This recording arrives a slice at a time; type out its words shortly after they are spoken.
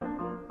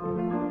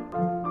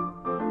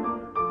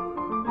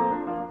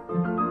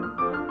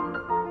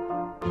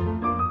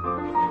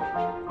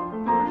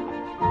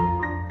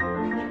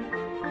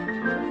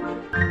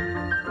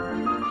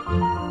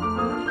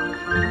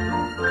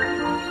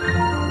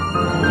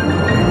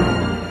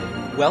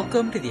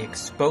Welcome to the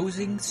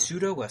Exposing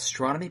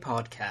Pseudo-Astronomy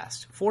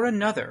podcast for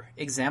another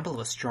example of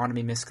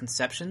astronomy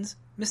misconceptions,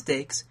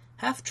 mistakes,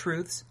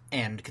 half-truths,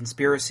 and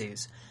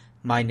conspiracies.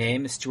 My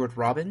name is Stuart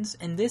Robbins,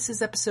 and this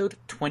is episode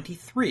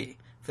 23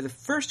 for the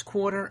first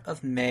quarter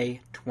of May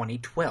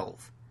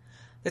 2012.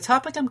 The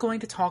topic I'm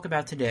going to talk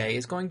about today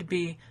is going to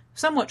be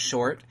somewhat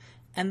short,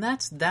 and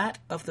that's that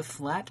of the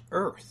flat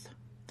Earth.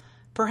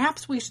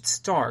 Perhaps we should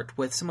start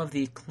with some of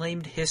the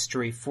claimed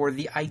history for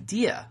the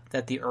idea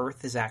that the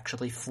Earth is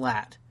actually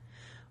flat.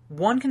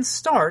 One can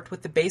start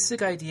with the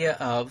basic idea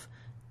of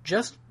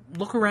just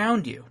look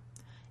around you.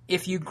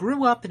 If you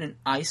grew up in an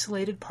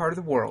isolated part of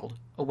the world,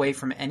 away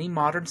from any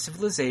modern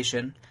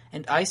civilization,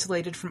 and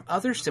isolated from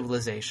other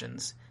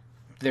civilizations,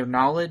 their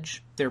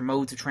knowledge, their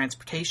modes of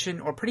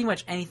transportation, or pretty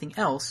much anything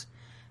else,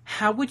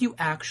 how would you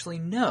actually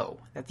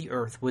know that the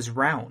Earth was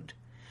round?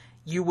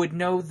 You would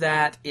know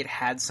that it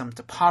had some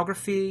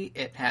topography,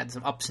 it had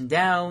some ups and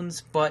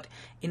downs, but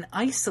in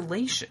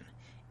isolation,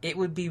 it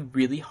would be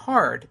really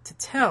hard to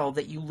tell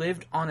that you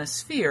lived on a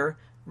sphere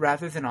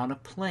rather than on a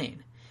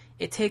plane.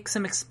 It takes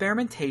some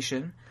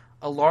experimentation,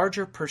 a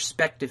larger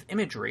perspective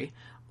imagery,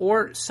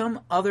 or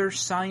some other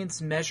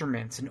science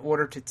measurements in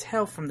order to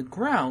tell from the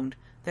ground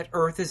that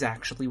Earth is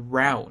actually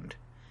round.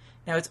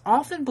 Now, it's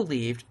often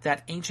believed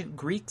that ancient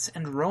Greeks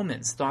and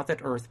Romans thought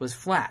that Earth was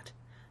flat.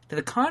 To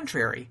the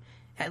contrary,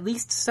 at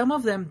least some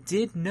of them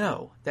did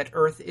know that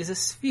Earth is a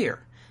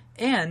sphere,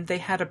 and they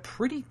had a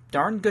pretty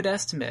darn good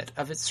estimate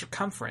of its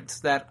circumference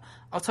that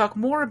I'll talk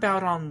more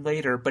about on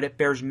later, but it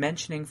bears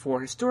mentioning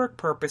for historic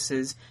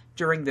purposes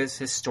during this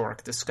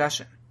historic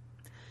discussion.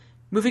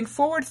 Moving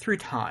forward through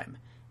time,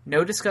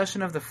 no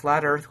discussion of the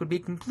flat Earth would be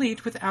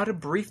complete without a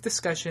brief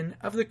discussion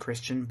of the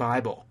Christian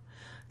Bible.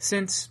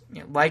 Since,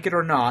 like it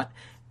or not,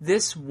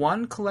 this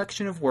one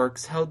collection of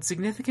works held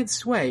significant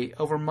sway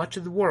over much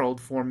of the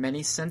world for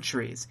many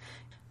centuries,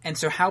 and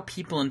so how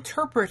people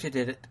interpreted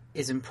it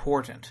is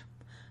important.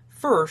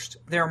 First,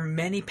 there are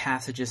many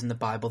passages in the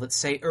Bible that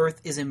say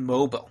Earth is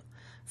immobile.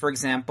 For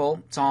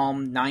example,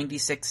 Psalm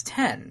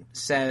 96:10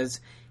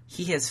 says,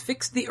 "He has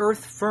fixed the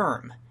earth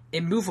firm,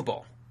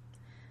 immovable."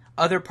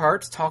 Other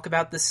parts talk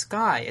about the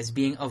sky as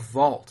being a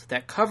vault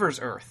that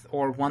covers Earth,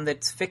 or one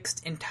that's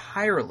fixed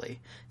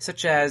entirely,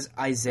 such as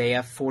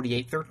Isaiah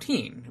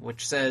 48:13,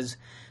 which says,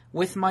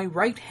 "With my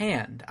right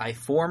hand I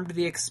formed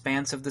the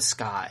expanse of the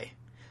sky."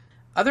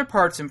 Other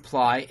parts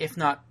imply, if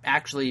not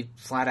actually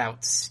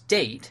flat-out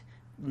state,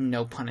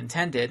 no pun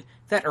intended,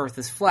 that Earth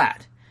is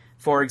flat.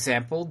 For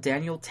example,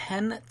 Daniel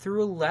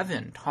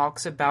 10-11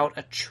 talks about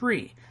a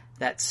tree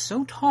that's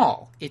so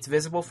tall it's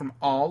visible from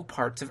all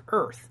parts of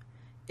Earth.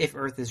 If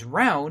Earth is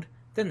round,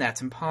 then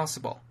that's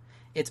impossible.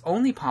 It's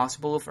only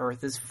possible if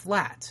Earth is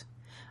flat.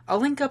 I'll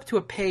link up to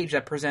a page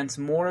that presents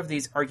more of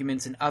these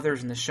arguments and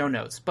others in the show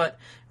notes, but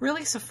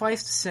really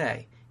suffice to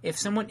say, if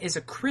someone is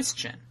a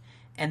Christian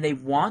and they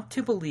want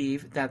to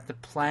believe that the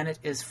planet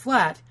is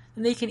flat,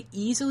 then they can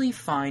easily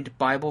find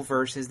Bible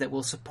verses that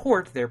will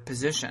support their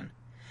position.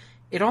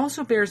 It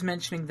also bears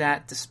mentioning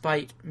that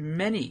despite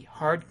many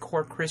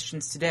hardcore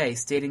Christians today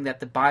stating that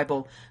the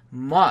Bible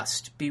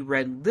must be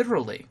read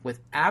literally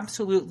with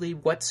absolutely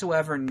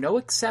whatsoever no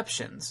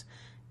exceptions,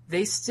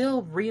 they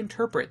still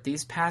reinterpret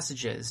these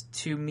passages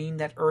to mean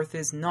that Earth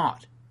is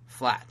not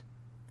flat.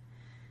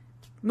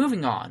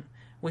 Moving on,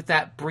 with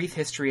that brief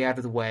history out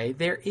of the way,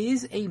 there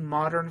is a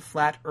modern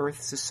flat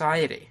Earth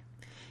society.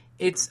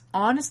 It's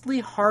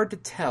honestly hard to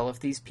tell if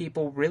these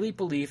people really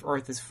believe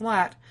Earth is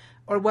flat,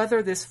 or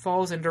whether this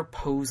falls under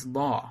Poe's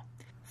law.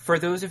 For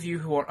those of you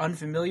who are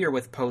unfamiliar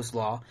with Poe's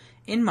law,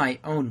 in my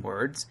own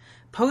words,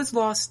 Poe's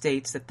law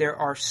states that there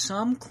are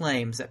some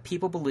claims that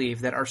people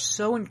believe that are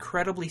so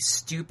incredibly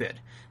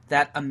stupid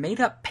that a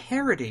made-up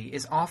parody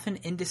is often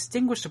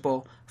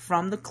indistinguishable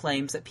from the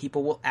claims that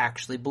people will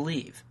actually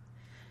believe.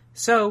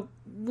 So,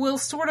 we'll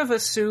sort of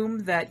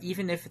assume that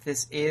even if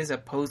this is a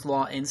Poe's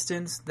law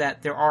instance,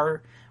 that there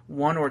are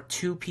one or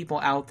two people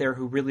out there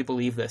who really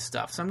believe this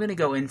stuff. So I'm going to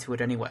go into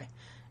it anyway.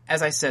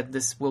 As I said,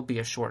 this will be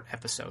a short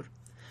episode.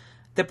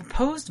 The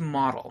proposed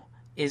model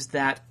is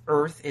that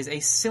Earth is a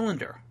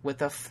cylinder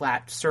with a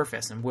flat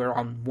surface, and we're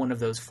on one of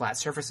those flat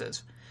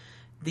surfaces.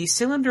 The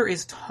cylinder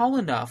is tall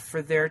enough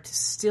for there to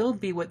still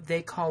be what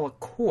they call a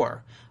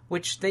core,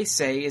 which they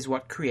say is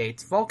what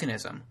creates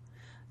volcanism.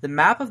 The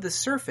map of the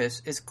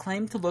surface is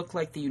claimed to look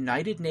like the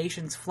United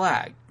Nations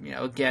flag.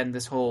 Again,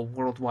 this whole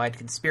worldwide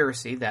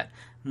conspiracy that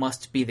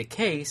must be the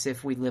case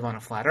if we live on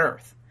a flat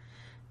Earth.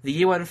 The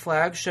UN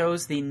flag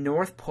shows the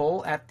North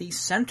Pole at the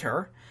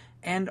center,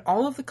 and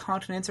all of the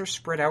continents are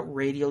spread out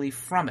radially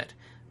from it,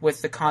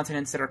 with the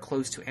continents that are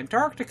close to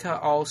Antarctica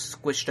all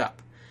squished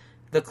up.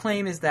 The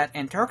claim is that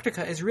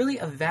Antarctica is really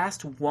a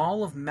vast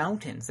wall of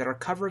mountains that are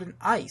covered in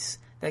ice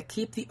that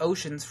keep the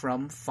oceans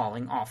from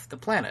falling off the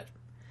planet.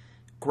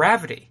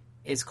 Gravity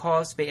is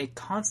caused by a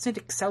constant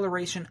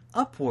acceleration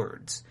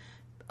upwards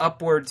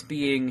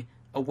being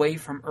away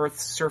from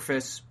Earth's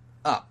surface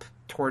up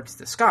towards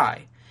the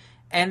sky,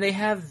 and they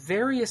have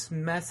various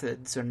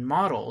methods and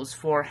models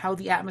for how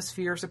the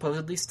atmosphere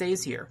supposedly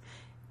stays here.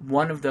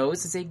 One of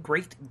those is a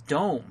great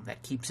dome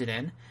that keeps it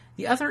in.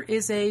 The other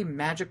is a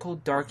magical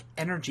dark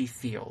energy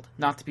field,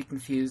 not to be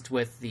confused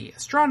with the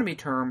astronomy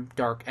term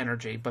dark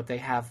energy, but they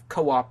have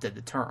co-opted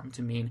the term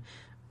to mean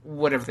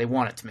whatever they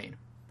want it to mean.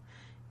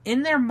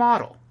 In their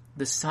model,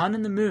 the Sun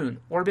and the Moon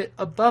orbit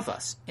above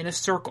us in a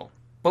circle.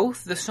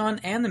 Both the Sun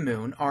and the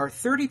Moon are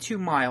 32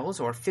 miles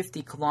or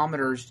 50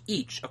 kilometers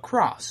each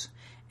across,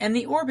 and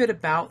they orbit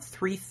about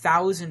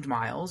 3,000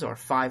 miles or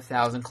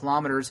 5,000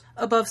 kilometers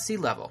above sea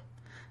level.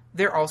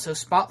 They're also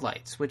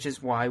spotlights, which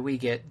is why we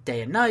get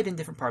day and night in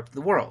different parts of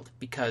the world,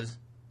 because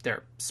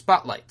they're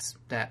spotlights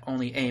that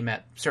only aim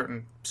at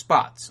certain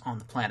spots on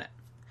the planet.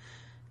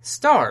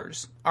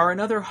 Stars are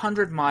another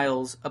 100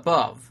 miles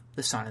above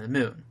the Sun and the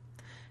Moon.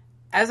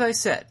 As I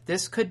said,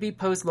 this could be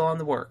Poe's law in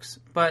the works,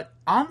 but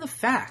on the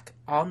FAQ,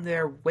 on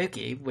their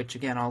wiki, which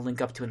again I'll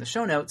link up to in the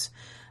show notes,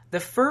 the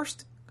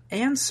first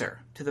answer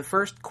to the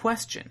first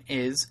question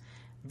is,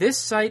 this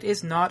site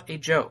is not a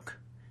joke.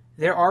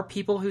 There are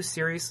people who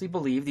seriously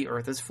believe the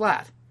Earth is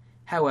flat.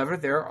 However,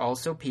 there are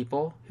also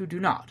people who do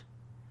not.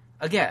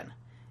 Again,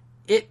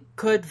 it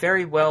could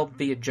very well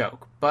be a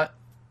joke, but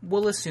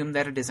we'll assume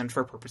that it isn't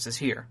for purposes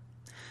here.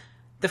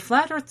 The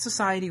Flat Earth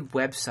Society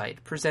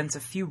website presents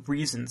a few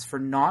reasons for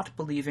not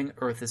believing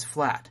Earth is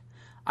flat.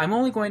 I'm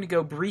only going to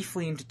go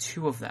briefly into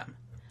two of them.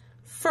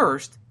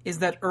 First is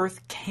that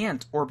Earth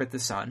can't orbit the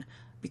Sun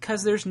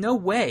because there's no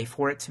way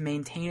for it to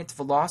maintain its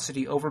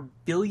velocity over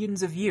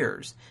billions of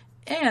years,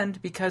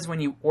 and because when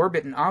you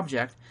orbit an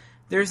object,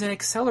 there's an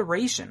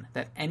acceleration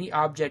that any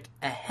object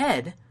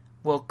ahead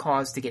will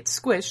cause to get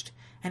squished,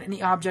 and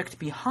any object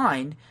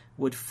behind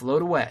would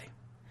float away.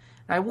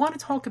 I want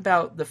to talk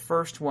about the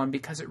first one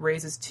because it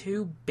raises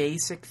two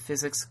basic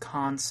physics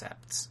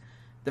concepts.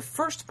 The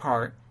first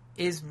part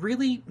is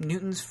really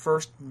Newton's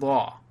first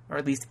law, or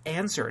at least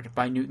answered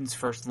by Newton's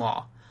first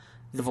law.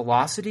 The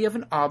velocity of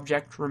an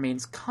object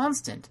remains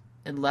constant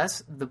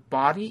unless the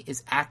body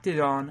is acted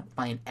on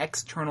by an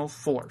external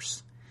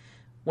force.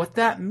 What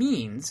that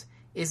means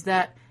is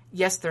that,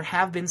 yes, there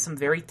have been some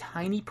very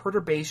tiny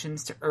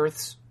perturbations to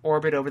Earth's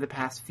orbit over the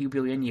past few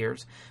billion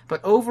years, but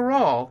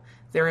overall,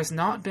 there has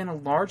not been a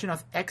large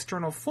enough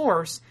external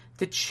force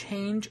to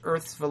change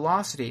Earth's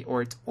velocity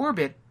or its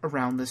orbit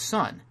around the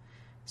Sun.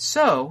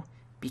 So,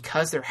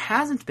 because there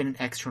hasn't been an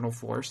external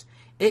force,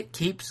 it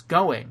keeps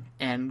going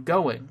and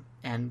going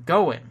and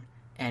going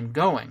and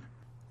going.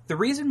 The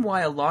reason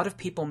why a lot of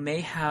people may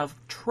have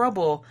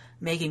trouble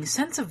making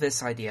sense of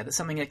this idea that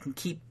something that can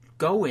keep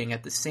going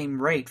at the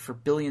same rate for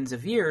billions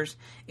of years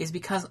is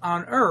because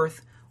on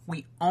Earth,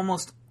 we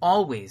almost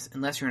always,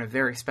 unless you're in a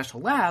very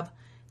special lab,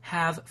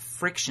 have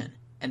friction.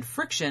 And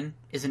friction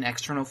is an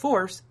external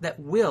force that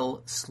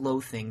will slow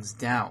things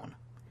down.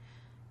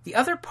 The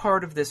other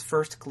part of this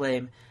first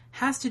claim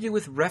has to do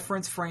with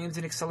reference frames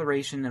and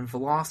acceleration and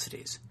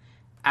velocities.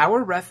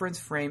 Our reference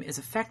frame is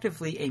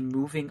effectively a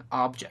moving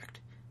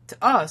object. To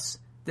us,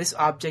 this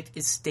object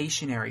is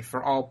stationary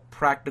for all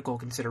practical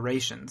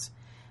considerations.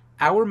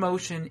 Our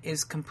motion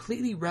is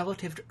completely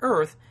relative to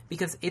Earth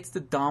because it's the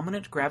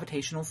dominant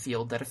gravitational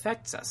field that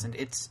affects us, and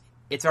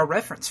it's our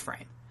reference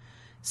frame.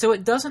 So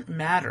it doesn't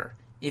matter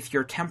if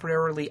you're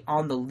temporarily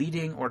on the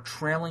leading or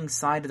trailing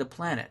side of the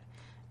planet.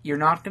 You're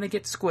not going to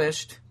get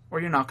squished, or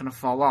you're not going to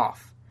fall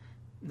off.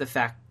 The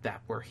fact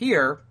that we're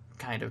here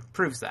kind of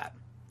proves that.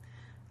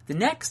 The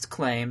next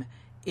claim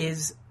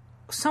is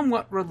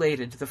somewhat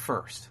related to the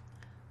first.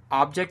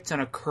 Objects on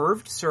a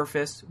curved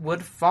surface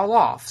would fall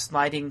off,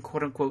 sliding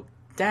quote-unquote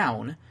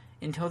down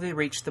until they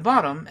reach the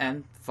bottom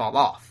and fall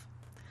off.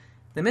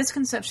 The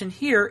misconception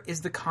here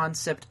is the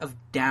concept of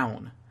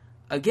down.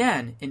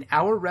 Again, in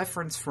our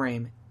reference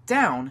frame,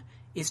 down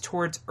is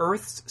towards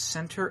Earth's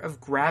center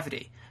of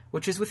gravity,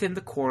 which is within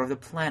the core of the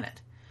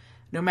planet.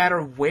 No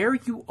matter where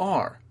you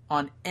are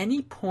on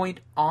any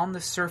point on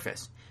the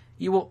surface,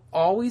 you will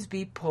always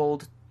be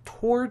pulled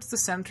towards the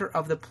center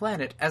of the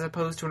planet as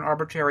opposed to an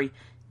arbitrary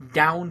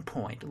down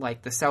point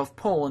like the South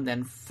Pole and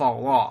then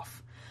fall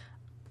off.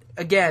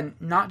 Again,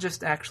 not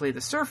just actually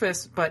the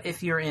surface, but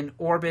if you're in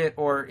orbit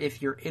or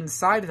if you're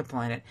inside of the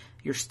planet,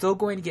 you're still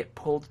going to get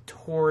pulled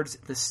towards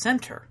the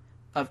center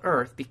of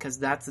Earth because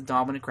that's the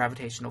dominant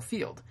gravitational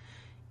field.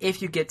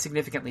 If you get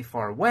significantly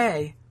far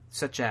away,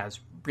 such as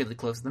really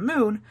close to the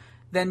moon,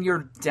 then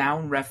your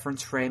down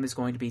reference frame is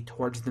going to be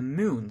towards the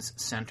moon's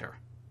center.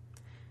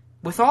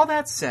 With all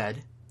that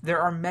said,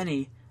 there are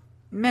many,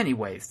 many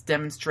ways to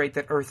demonstrate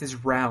that Earth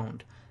is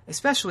round,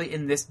 especially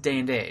in this day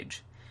and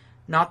age,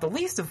 not the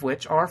least of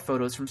which are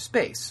photos from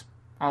space.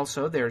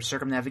 Also, there's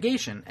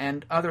circumnavigation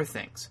and other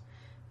things.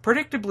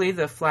 Predictably,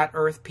 the Flat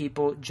Earth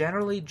people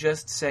generally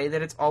just say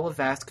that it's all a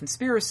vast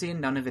conspiracy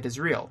and none of it is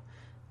real.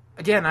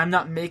 Again, I'm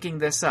not making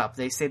this up.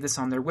 They say this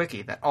on their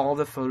wiki, that all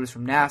the photos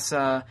from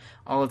NASA,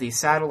 all of these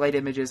satellite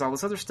images, all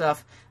this other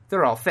stuff,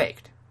 they're all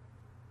faked.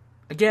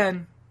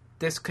 Again,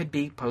 this could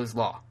be Poe's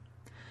law.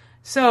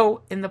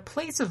 So, in the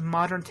place of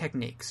modern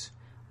techniques,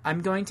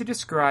 I'm going to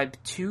describe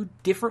two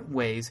different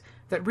ways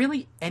that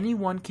really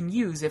anyone can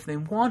use if they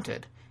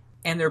wanted,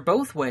 And they're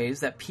both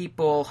ways that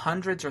people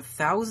hundreds or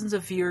thousands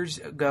of years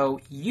ago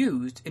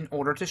used in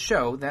order to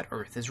show that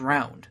Earth is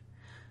round.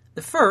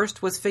 The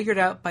first was figured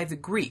out by the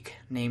Greek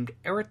named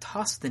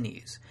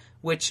Eratosthenes,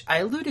 which I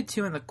alluded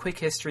to in the quick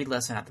history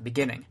lesson at the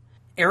beginning.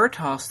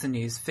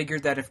 Eratosthenes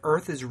figured that if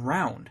Earth is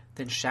round,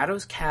 then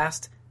shadows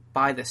cast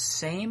by the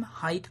same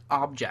height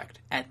object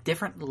at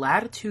different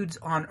latitudes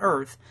on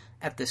Earth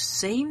at the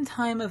same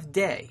time of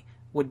day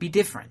would be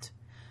different.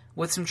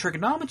 With some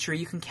trigonometry,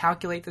 you can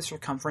calculate the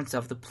circumference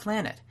of the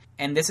planet.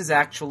 And this is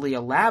actually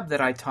a lab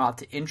that I taught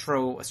to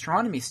intro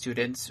astronomy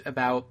students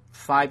about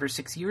 5 or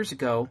 6 years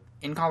ago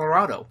in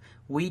Colorado.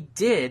 We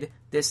did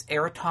this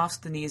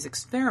Eratosthenes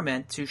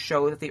experiment to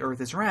show that the Earth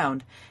is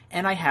round,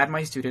 and I had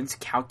my students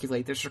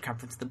calculate the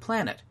circumference of the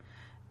planet.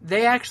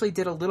 They actually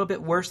did a little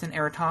bit worse than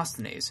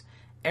Eratosthenes.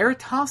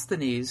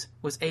 Eratosthenes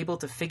was able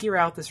to figure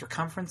out the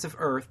circumference of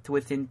Earth to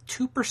within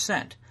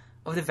 2%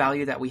 of the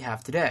value that we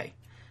have today.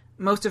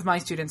 Most of my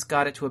students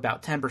got it to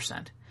about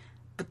 10%.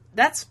 But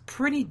that's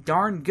pretty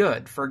darn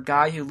good for a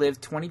guy who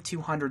lived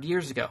 2,200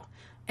 years ago.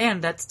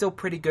 And that's still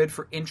pretty good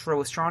for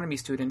intro astronomy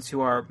students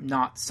who are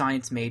not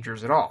science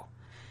majors at all.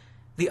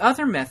 The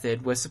other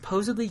method was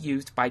supposedly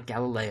used by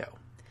Galileo.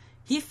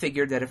 He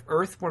figured that if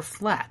Earth were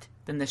flat,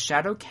 then the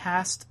shadow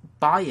cast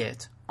by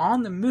it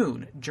on the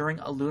moon during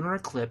a lunar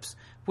eclipse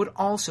would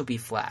also be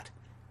flat.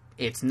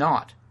 It's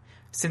not.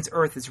 Since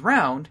Earth is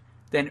round,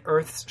 then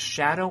Earth's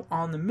shadow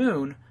on the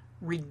moon,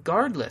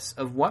 regardless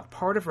of what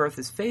part of Earth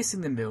is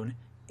facing the moon,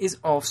 is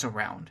also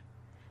round.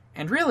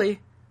 And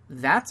really,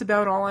 that's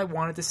about all I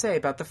wanted to say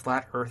about the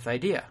flat Earth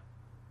idea.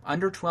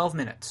 Under 12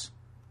 minutes.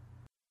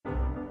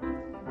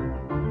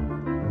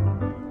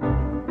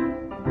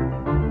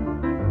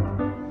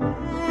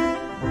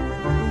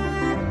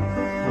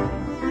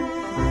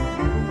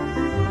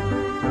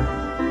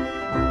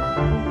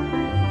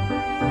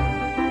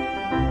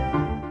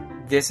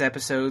 This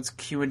episode's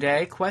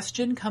Q&A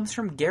question comes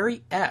from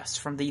Gary S.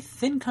 from the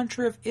thin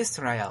country of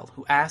Israel,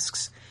 who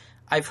asks,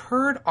 I've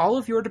heard all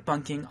of your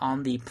debunking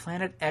on the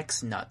Planet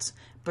X nuts,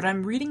 but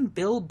I'm reading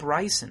Bill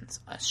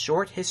Bryson's A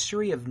Short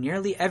History of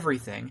Nearly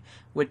Everything,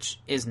 which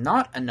is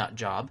not a nut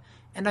job,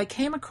 and I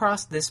came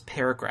across this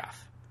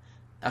paragraph.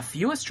 A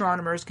few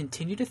astronomers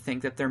continue to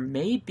think that there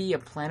may be a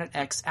Planet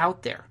X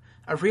out there,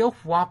 a real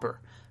whopper,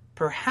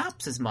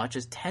 perhaps as much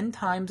as 10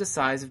 times the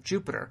size of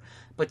Jupiter,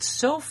 but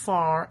so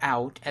far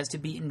out as to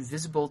be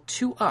invisible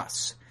to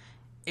us.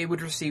 It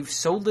would receive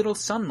so little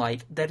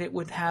sunlight that it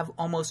would have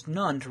almost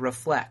none to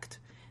reflect.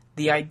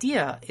 The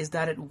idea is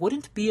that it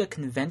wouldn't be a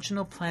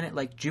conventional planet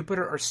like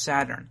Jupiter or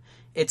Saturn.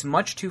 It's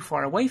much too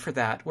far away for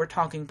that. We're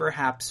talking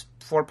perhaps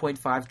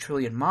 4.5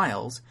 trillion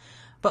miles,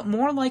 but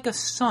more like a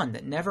sun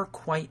that never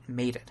quite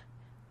made it.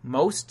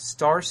 Most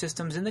star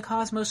systems in the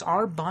cosmos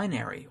are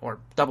binary, or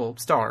double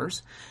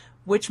stars,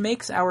 which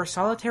makes our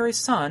solitary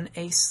sun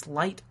a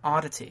slight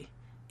oddity.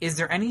 Is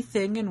there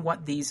anything in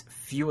what these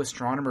few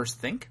astronomers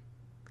think?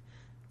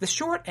 The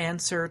short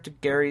answer to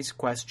Gary's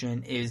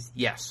question is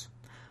yes.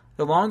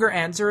 The longer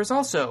answer is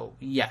also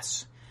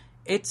yes.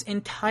 It's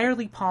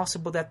entirely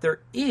possible that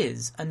there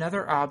is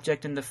another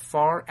object in the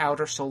far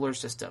outer solar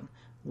system,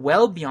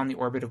 well beyond the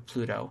orbit of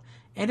Pluto,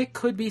 and it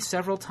could be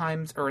several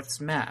times Earth's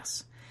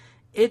mass.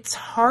 It's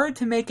hard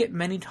to make it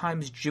many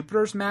times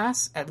Jupiter's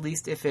mass, at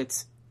least if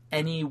it's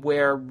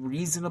anywhere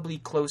reasonably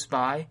close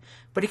by,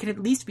 but it can at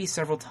least be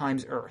several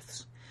times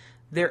Earth's.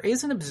 There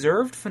is an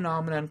observed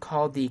phenomenon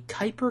called the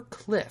Kuiper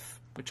Cliff,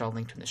 which I'll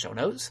link to in the show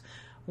notes,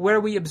 where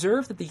we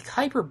observe that the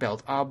Kuiper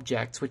Belt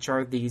objects, which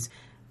are these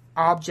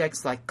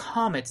objects like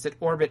comets that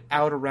orbit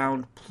out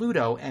around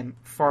Pluto and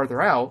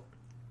farther out,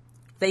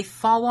 they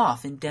fall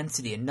off in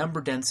density and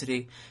number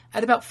density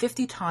at about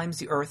 50 times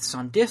the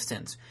Earth-Sun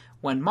distance,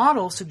 when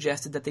models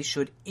suggested that they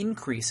should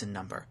increase in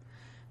number.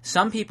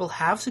 Some people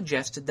have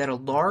suggested that a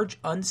large,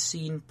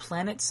 unseen,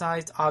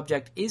 planet-sized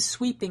object is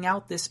sweeping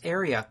out this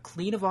area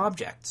clean of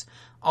objects,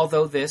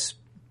 although this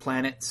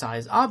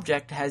planet-sized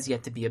object has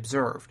yet to be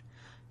observed.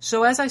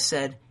 So as I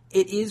said,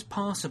 it is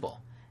possible,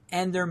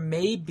 and there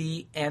may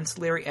be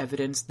ancillary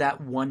evidence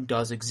that one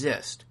does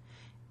exist.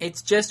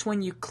 It's just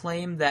when you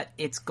claim that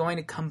it's going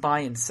to come by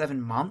in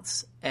 7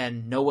 months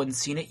and no one's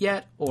seen it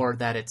yet, or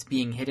that it's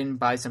being hidden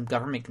by some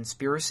government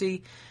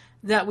conspiracy,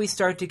 that we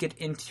start to get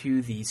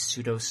into the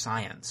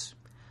pseudoscience.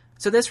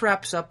 So this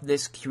wraps up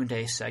this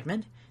Q&A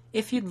segment.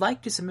 If you'd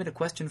like to submit a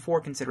question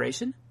for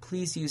consideration,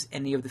 please use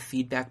any of the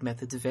feedback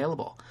methods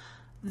available.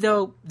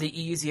 Though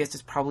the easiest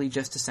is probably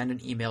just to send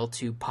an email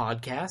to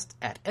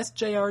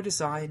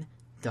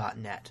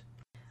podcast@sjrdesign.net.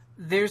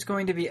 There's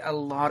going to be a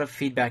lot of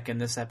feedback in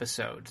this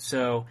episode,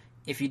 so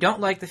if you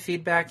don't like the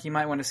feedback, you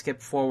might want to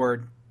skip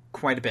forward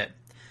quite a bit.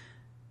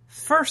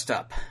 First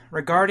up,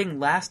 regarding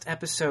last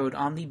episode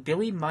on the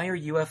Billy Meier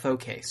UFO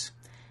case.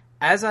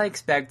 As I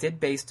expected,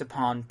 based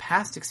upon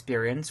past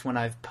experience when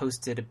I've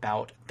posted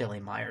about Billy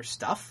Meier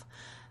stuff,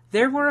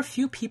 there were a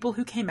few people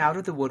who came out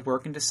of the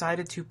woodwork and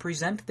decided to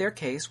present their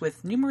case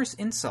with numerous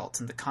insults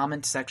in the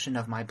comment section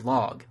of my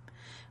blog.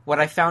 What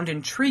I found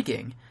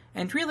intriguing,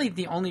 and really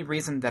the only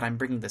reason that I'm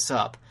bringing this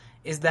up,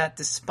 is that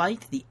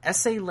despite the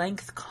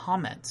essay-length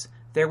comments,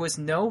 there was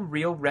no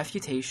real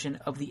refutation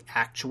of the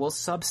actual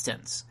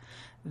substance.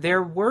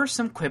 There were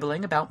some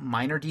quibbling about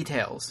minor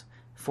details.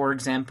 For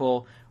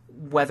example,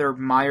 whether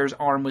Meyer's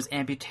arm was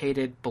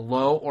amputated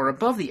below or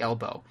above the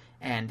elbow,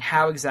 and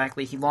how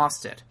exactly he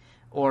lost it,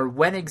 or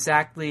when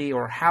exactly,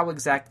 or how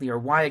exactly, or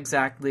why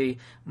exactly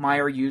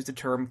Meyer used the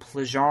term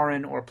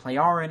Plejarin or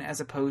Plejarin as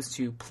opposed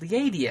to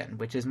Pleiadian,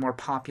 which is more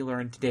popular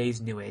in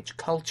today's New Age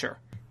culture.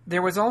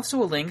 There was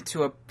also a link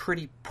to a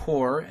pretty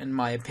poor, in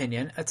my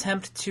opinion,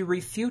 attempt to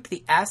refute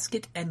the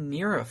Ascot and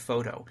Nira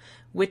photo,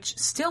 which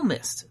still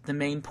missed the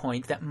main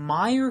point that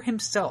Meyer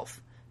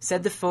himself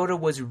said the photo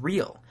was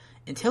real,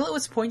 until it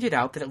was pointed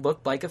out that it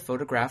looked like a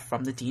photograph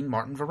from the Dean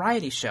Martin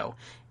variety show,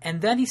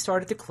 and then he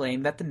started to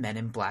claim that the Men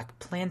in Black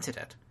planted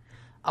it.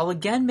 I'll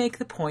again make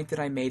the point that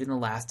I made in the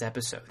last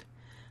episode.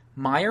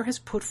 Meyer has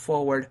put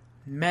forward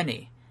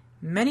many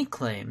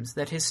claims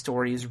that his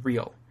story is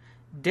real.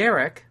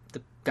 Derek,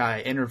 the guy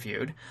I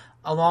interviewed,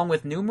 along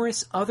with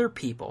numerous other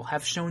people,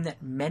 have shown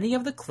that many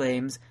of the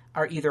claims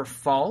are either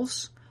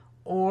false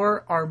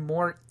or are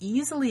more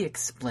easily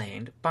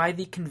explained by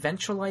the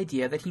conventional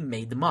idea that he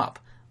made them up,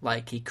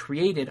 like he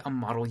created a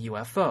model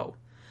UFO.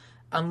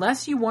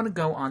 Unless you want to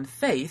go on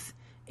faith,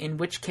 in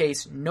which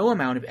case no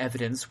amount of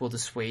evidence will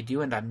dissuade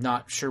you, and I'm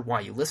not sure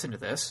why you listen to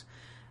this,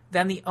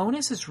 then the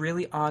onus is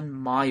really on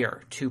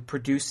Meyer to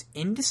produce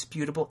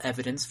indisputable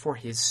evidence for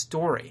his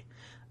story.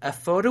 A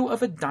photo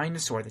of a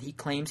dinosaur that he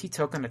claims he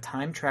took on a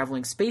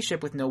time-traveling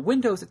spaceship with no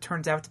windows that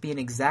turns out to be an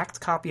exact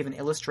copy of an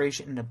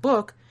illustration in a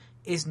book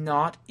is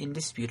not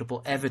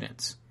indisputable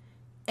evidence.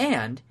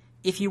 And,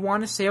 if you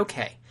want to say,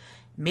 okay,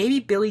 maybe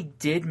Billy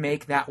did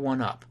make that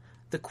one up,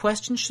 the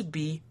question should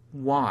be,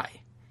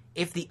 why?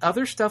 If the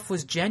other stuff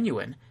was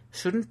genuine,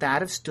 shouldn't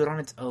that have stood on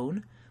its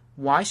own?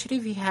 Why should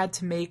he have had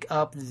to make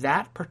up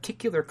that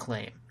particular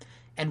claim?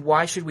 And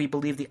why should we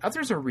believe the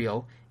others are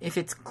real if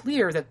it's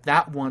clear that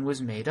that one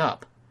was made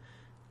up?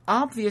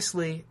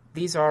 Obviously,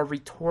 these are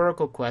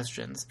rhetorical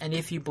questions, and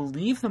if you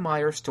believe the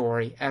Meyer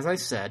story, as I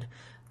said,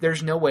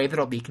 there's no way that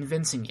I'll be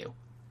convincing you.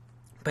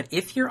 But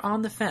if you're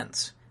on the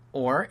fence,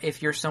 or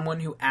if you're someone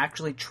who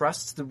actually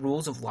trusts the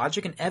rules of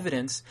logic and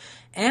evidence,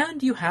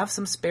 and you have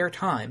some spare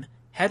time,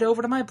 head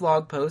over to my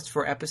blog post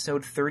for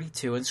episode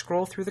 32 and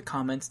scroll through the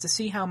comments to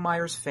see how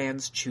Meyer's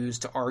fans choose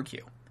to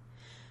argue.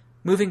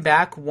 Moving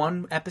back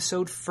one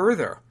episode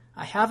further,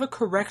 I have a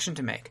correction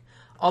to make,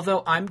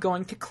 although I'm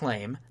going to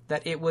claim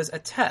that it was a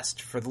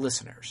test for the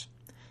listeners.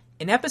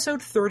 In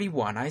episode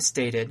 31, I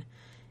stated,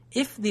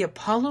 if the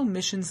Apollo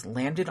missions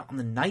landed on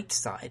the night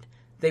side,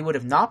 they would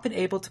have not been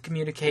able to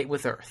communicate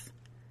with Earth.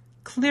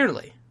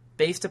 Clearly,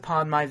 based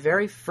upon my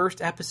very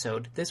first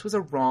episode, this was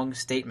a wrong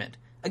statement.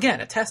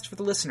 Again, a test for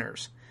the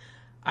listeners.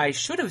 I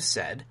should have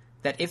said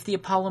that if the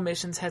Apollo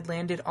missions had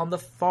landed on the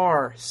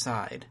far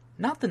side,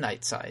 not the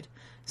night side,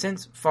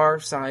 since far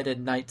side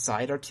and night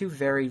side are two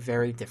very,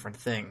 very different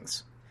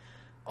things.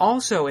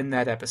 Also in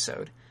that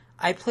episode,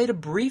 I played a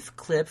brief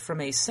clip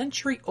from a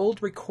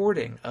century-old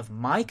recording of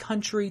My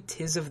Country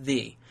 'Tis of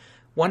Thee,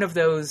 one of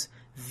those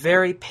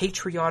very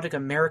patriotic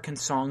American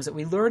songs that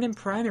we learn in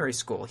primary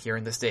school here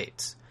in the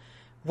States.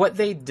 What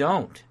they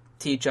don't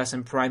teach us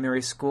in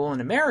primary school, in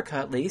America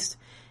at least,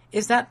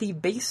 is that the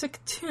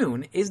basic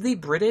tune is the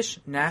British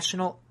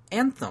national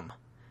anthem,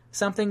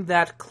 something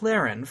that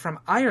Claren from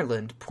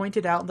Ireland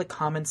pointed out in the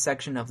comments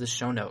section of the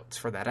show notes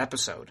for that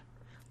episode.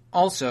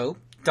 Also,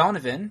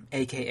 Donovan,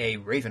 aka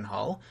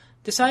Ravenhull,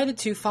 decided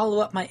to follow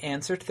up my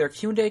answer to their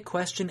Q&A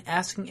question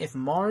asking if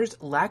Mars'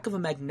 lack of a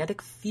magnetic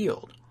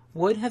field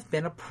would have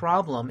been a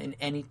problem in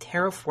any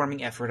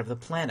terraforming effort of the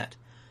planet.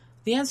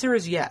 The answer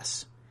is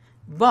yes.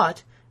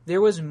 But there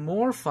was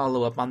more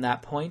follow-up on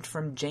that point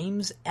from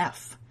James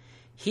F.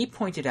 He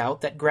pointed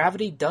out that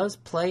gravity does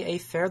play a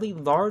fairly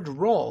large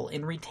role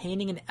in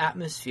retaining an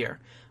atmosphere,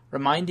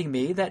 reminding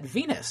me that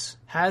Venus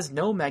has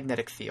no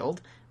magnetic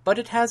field, but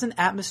it has an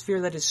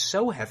atmosphere that is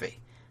so heavy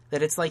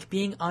that it's like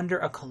being under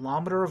a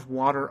kilometer of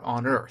water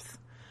on Earth.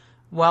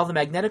 While the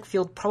magnetic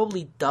field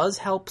probably does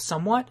help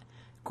somewhat,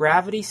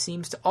 gravity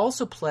seems to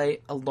also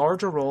play a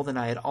larger role than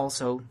I had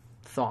also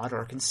thought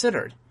or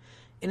considered.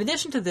 In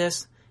addition to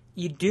this,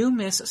 you do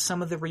miss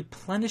some of the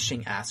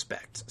replenishing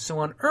aspects. So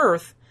on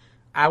Earth,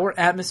 our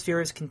atmosphere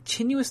is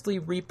continuously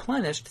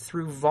replenished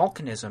through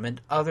volcanism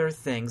and other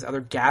things,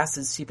 other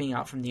gases seeping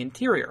out from the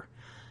interior.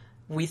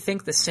 We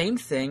think the same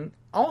thing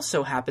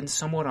also happens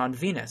somewhat on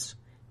Venus.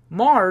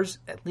 Mars,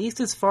 at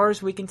least as far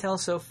as we can tell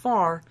so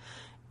far,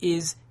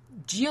 is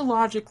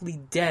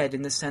geologically dead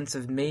in the sense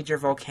of major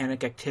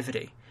volcanic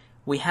activity.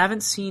 We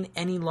haven't seen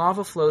any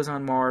lava flows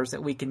on Mars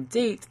that we can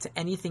date to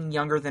anything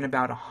younger than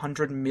about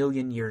 100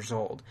 million years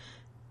old.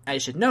 I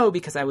should know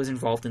because I was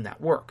involved in that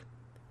work.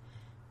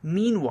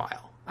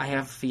 Meanwhile, I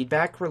have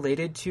feedback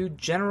related to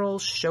general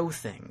show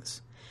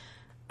things.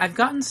 I've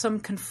gotten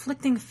some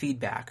conflicting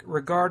feedback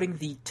regarding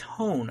the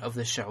tone of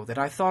the show that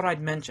I thought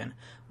I'd mention.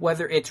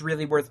 Whether it's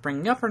really worth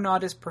bringing up or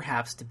not is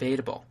perhaps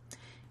debatable.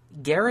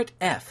 Garrett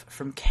F.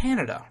 from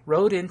Canada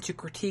wrote in to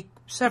critique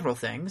several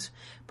things,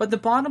 but the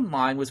bottom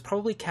line was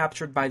probably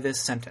captured by this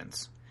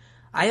sentence.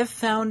 I have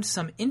found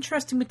some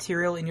interesting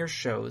material in your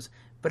shows,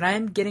 but I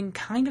am getting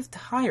kind of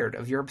tired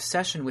of your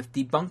obsession with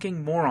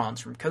debunking morons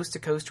from Coast to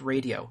Coast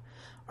Radio.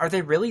 Are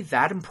they really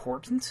that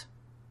important?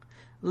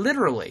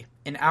 Literally,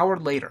 an hour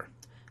later,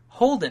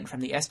 Holden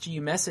from the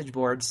SGU message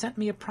board sent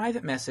me a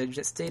private message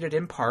that stated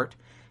in part,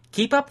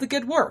 "Keep up the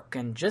good work,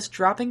 and just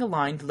dropping a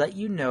line to let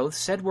you know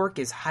said work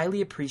is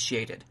highly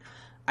appreciated.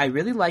 I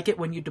really like it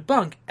when you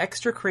debunk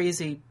extra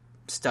crazy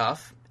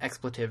stuff,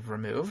 expletive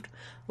removed,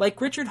 like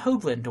Richard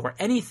Hoagland or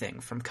anything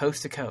from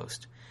Coast to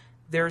Coast.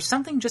 There is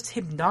something just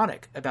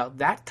hypnotic about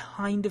that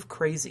kind of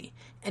crazy,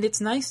 and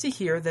it's nice to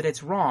hear that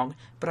it's wrong,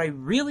 but I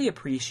really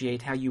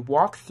appreciate how you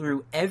walk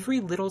through every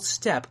little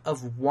step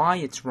of why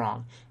it's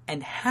wrong,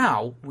 and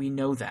how we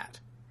know that."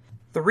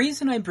 The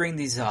reason I bring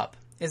these up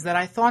is that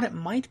I thought it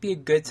might be a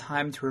good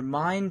time to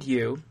remind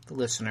you, the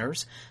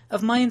listeners,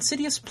 of my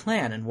insidious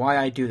plan and why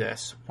I do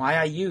this, why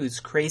I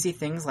use crazy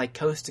things like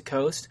Coast to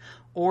Coast,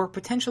 or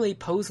potentially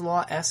Poe's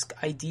Law-esque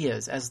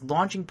ideas as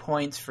launching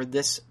points for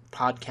this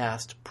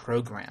podcast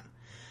program.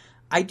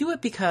 I do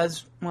it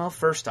because, well,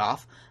 first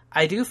off,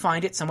 I do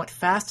find it somewhat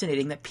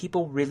fascinating that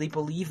people really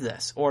believe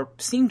this, or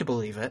seem to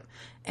believe it,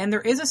 and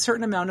there is a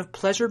certain amount of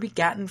pleasure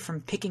begotten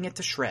from picking it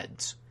to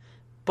shreds.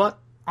 But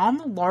on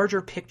the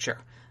larger picture,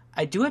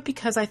 I do it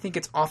because I think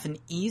it's often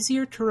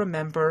easier to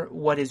remember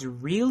what is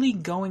really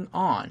going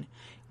on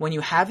when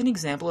you have an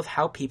example of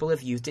how people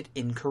have used it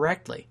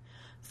incorrectly.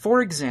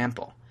 For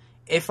example,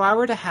 if I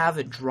were to have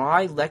a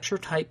dry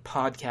lecture-type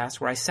podcast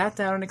where I sat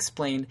down and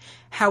explained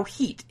how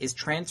heat is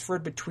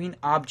transferred between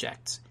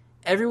objects,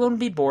 everyone would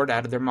be bored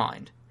out of their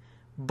mind.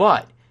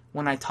 But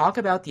when I talk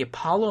about the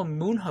Apollo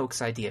moon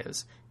hoax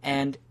ideas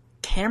and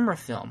camera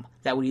film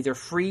that would either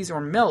freeze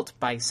or melt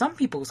by some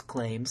people's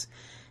claims,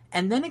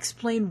 and then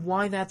explain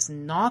why that's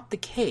not the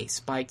case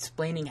by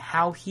explaining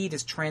how heat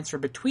is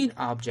transferred between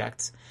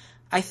objects,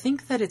 I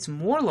think that it's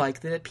more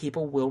likely that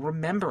people will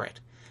remember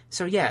it.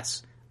 So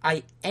yes,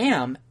 I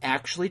am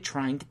actually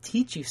trying to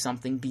teach you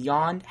something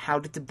beyond how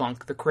to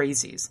debunk the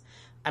crazies.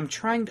 I'm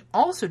trying to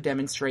also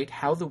demonstrate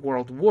how the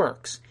world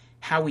works,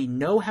 how we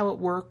know how it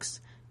works,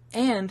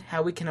 and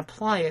how we can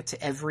apply it to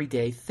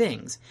everyday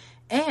things.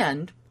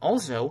 And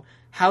also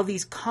how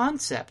these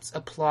concepts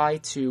apply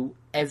to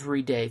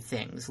everyday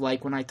things.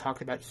 Like when I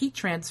talked about heat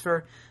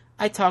transfer,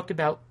 I talked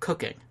about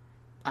cooking.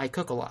 I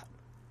cook a lot.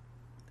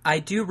 I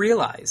do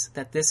realize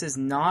that this is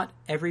not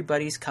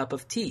everybody's cup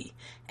of tea,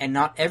 and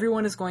not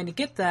everyone is going to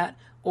get that,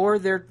 or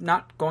they're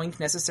not going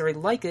to necessarily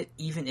like it,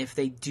 even if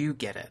they do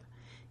get it.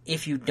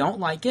 If you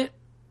don't like it,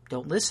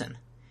 don't listen.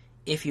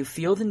 If you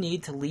feel the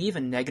need to leave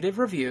a negative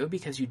review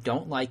because you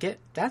don't like it,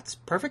 that's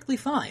perfectly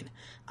fine.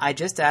 I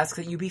just ask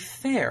that you be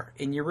fair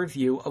in your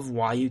review of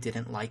why you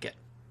didn't like it.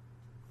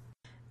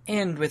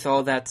 And with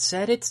all that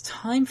said, it's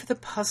time for the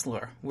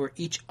Puzzler, where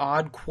each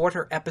odd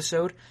quarter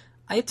episode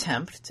I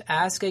attempt to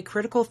ask a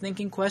critical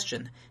thinking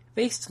question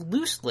based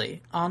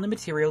loosely on the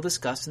material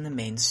discussed in the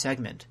main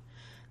segment.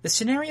 The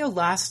scenario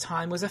last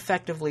time was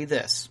effectively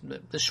this.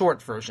 The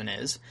short version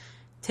is,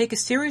 take a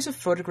series of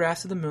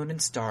photographs of the moon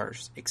and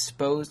stars,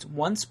 exposed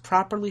once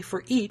properly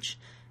for each,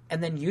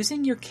 and then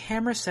using your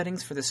camera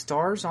settings for the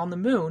stars on the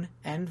moon,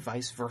 and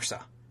vice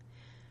versa.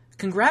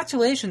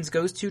 Congratulations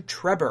goes to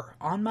Trebor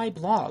on my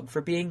blog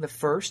for being the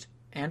first,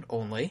 and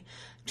only,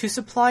 to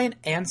supply an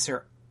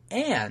answer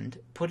and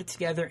put it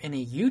together in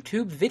a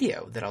YouTube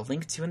video that I'll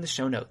link to in the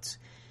show notes.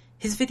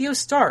 His video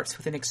starts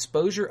with an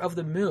exposure of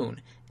the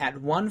moon at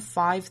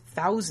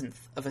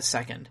 1/5000th of a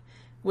second,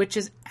 which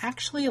is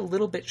actually a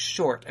little bit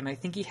short, and I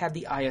think he had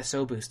the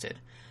ISO boosted.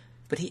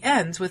 But he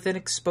ends with an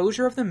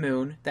exposure of the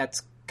moon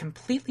that's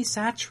completely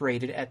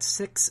saturated at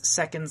 6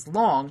 seconds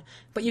long,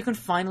 but you can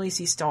finally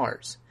see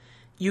stars.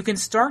 You can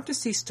start to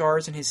see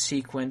stars in his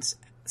sequence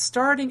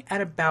starting at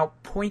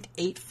about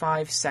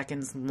 0.85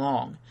 seconds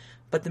long,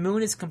 but the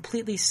moon is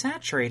completely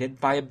saturated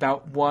by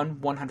about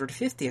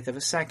 1/150th of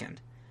a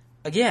second.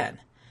 Again,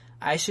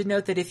 I should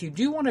note that if you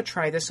do want to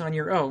try this on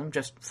your own,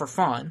 just for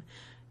fun,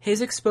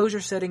 his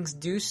exposure settings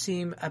do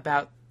seem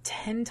about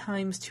 10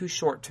 times too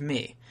short to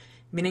me,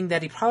 meaning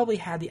that he probably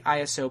had the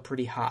ISO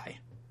pretty high.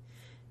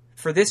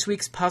 For this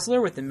week's Puzzler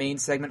with the main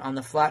segment on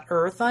the flat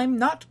Earth, I'm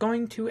not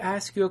going to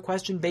ask you a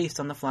question based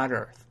on the flat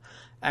Earth.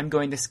 I'm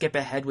going to skip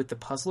ahead with the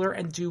Puzzler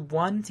and do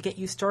one to get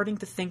you starting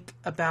to think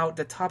about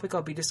the topic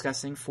I'll be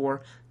discussing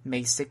for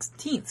May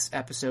 16th's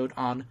episode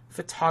on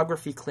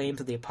photography claims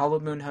of the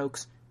Apollo moon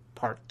hoax,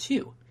 Part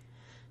 2.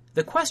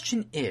 The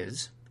question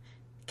is,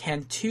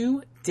 can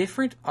two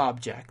different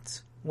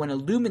objects, when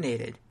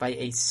illuminated by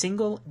a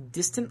single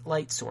distant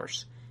light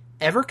source,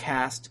 ever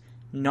cast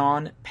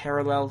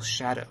non-parallel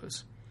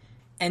shadows?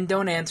 And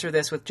don't answer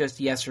this with just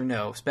yes or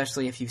no,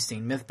 especially if you've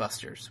seen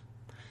Mythbusters.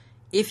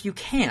 If you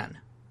can,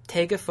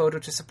 take a photo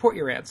to support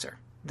your answer.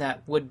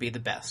 That would be the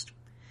best.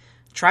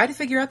 Try to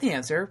figure out the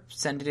answer,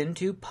 send it in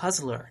to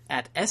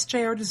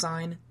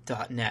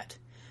puzzler@sjrdesign.net.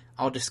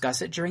 I'll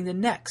discuss it during the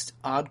next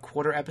Odd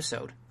Quarter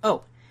episode.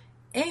 Oh,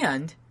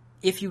 and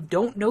If you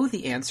don't know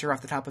the answer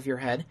off the top of your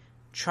head,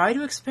 try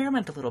to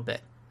experiment a little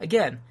bit.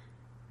 Again,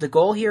 the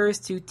goal here is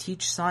to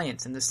teach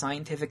science and the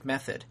scientific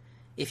method.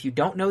 If you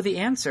don't know the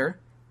answer,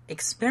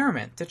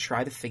 experiment to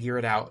try to figure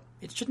it out.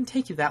 It shouldn't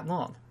take you that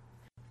long.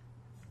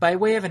 By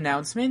way of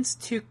announcements,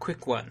 2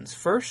 quick ones.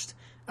 First,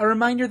 a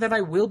reminder that I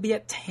will be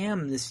at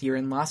TAM this year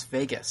in Las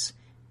Vegas.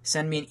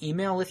 Send me an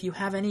email if you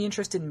have any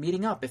interest in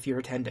meeting up if you're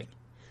attending.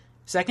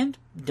 Second,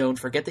 don't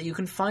forget that you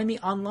can find me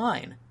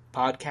online,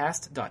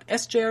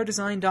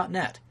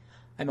 podcast.sjrdesign.net.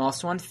 I'm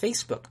also on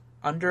Facebook,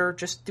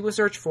 just do a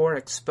search for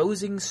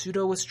Exposing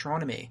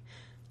Pseudo-Astronomy.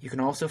 You can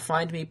also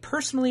find me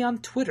personally on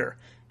Twitter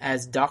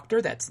as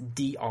Dr. that's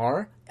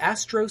Dr.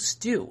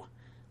 AstroStew.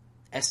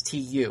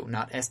 S-T-U,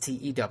 not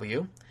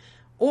S-T-E-W.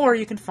 Or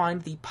you can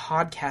find the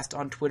podcast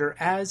on Twitter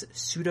as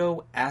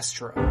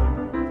Pseudo-Astro.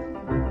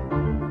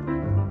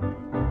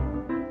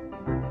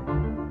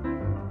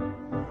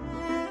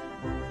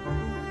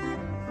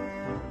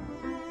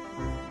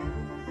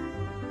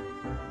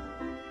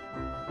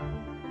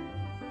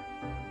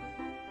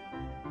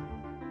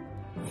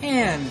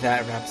 And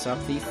that wraps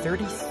up the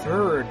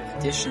 33rd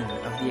edition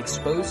of the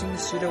Exposing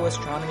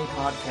Pseudo-Astronomy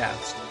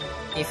podcast.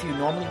 If you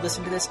normally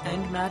listen to this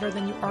end matter,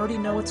 then you already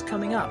know what's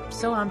coming up,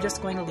 so I'm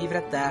just going to leave it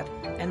at that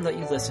and let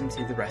you listen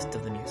to the rest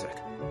of the music.